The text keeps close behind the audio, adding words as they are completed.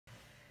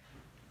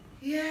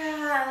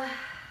Yeah,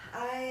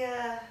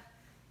 I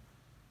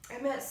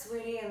met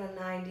Sweetie in the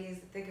 90s.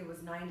 I think it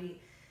was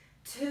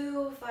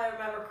 92, if I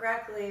remember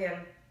correctly,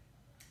 and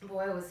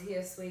boy, was he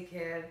a sweet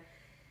kid.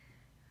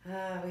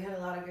 We had a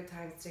lot of good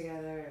times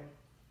together, and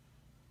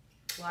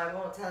well, I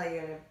won't tell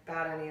you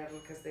about any of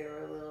them because they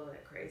were a little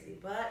bit crazy,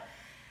 but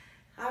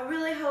I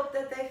really hope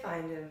that they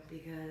find him,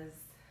 because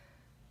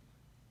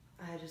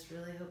I just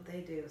really hope they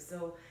do.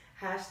 So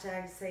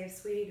hashtag Save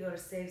Sweetie, go to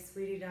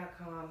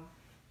savesweetie.com.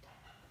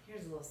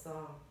 Here's a little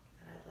song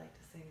that I'd like to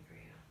sing for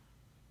you.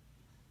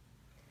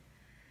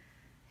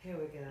 Here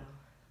we go.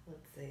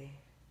 Let's see.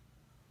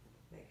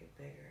 Make it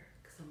bigger,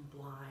 because I'm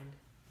blind.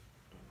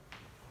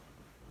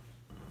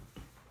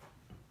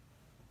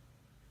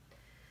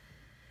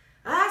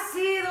 I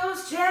see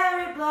those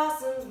cherry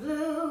blossoms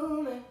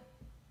blooming,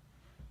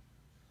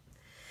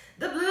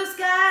 the blue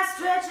sky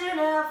stretching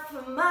out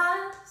for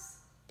miles.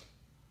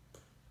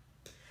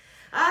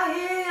 I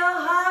hear your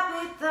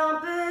heartbeat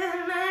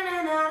thumping in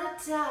and out of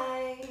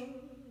time.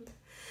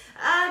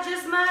 I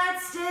just might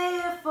stay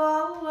here for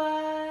a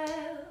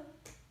while.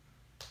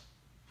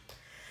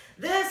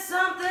 There's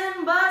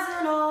something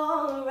buzzing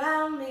all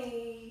around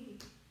me.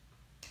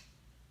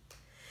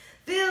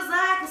 Feels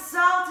like a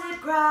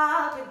salted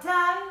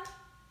crocodile.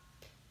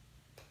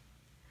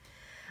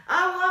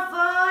 I want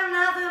for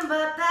nothing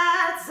but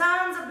that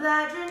sun's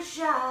obliging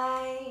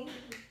shine.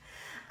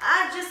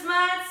 I just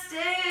might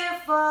stay here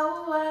for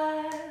a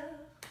while.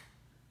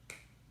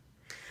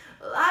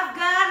 Well, I've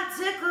got a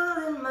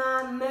tickle in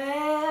my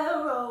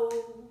marrow.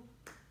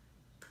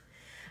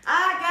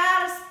 I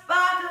got a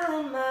sparkle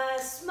in my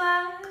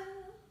smile.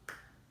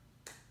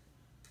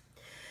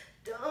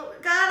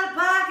 Got a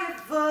pocket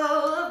full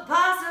of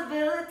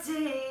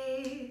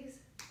possibilities,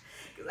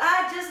 'cause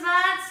I just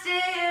might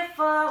stay here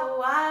for a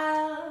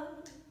while.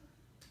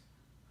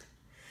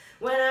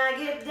 When I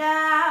get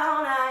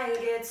down, I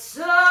get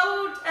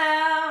so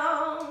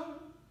down.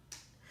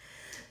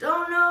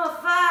 Don't know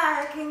if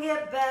I can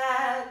get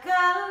back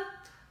up.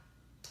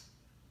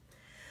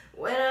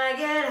 When I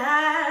get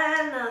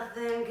high,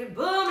 nothing can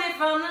pull me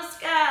from the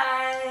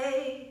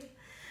sky.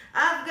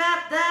 I've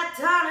got that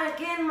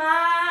tonic in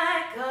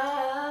my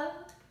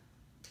cup.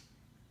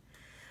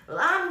 Well,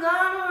 I'm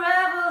gonna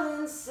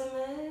revel in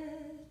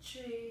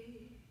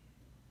symmetry.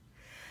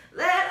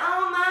 Let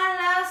all my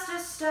laughter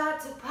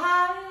start to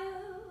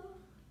pile.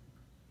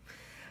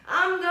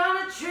 I'm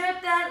gonna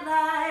trip that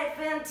light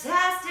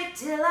fantastic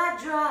till I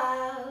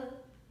drop.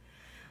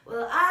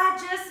 Well, I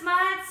just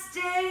might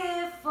stay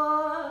here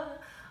for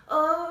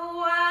a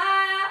while.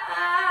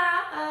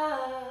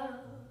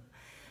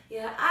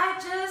 Yeah, I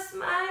just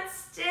might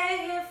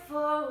stay here for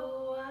a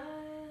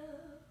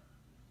while.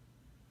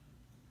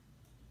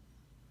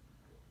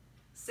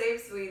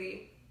 Save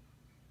Sweetie.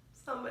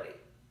 Somebody.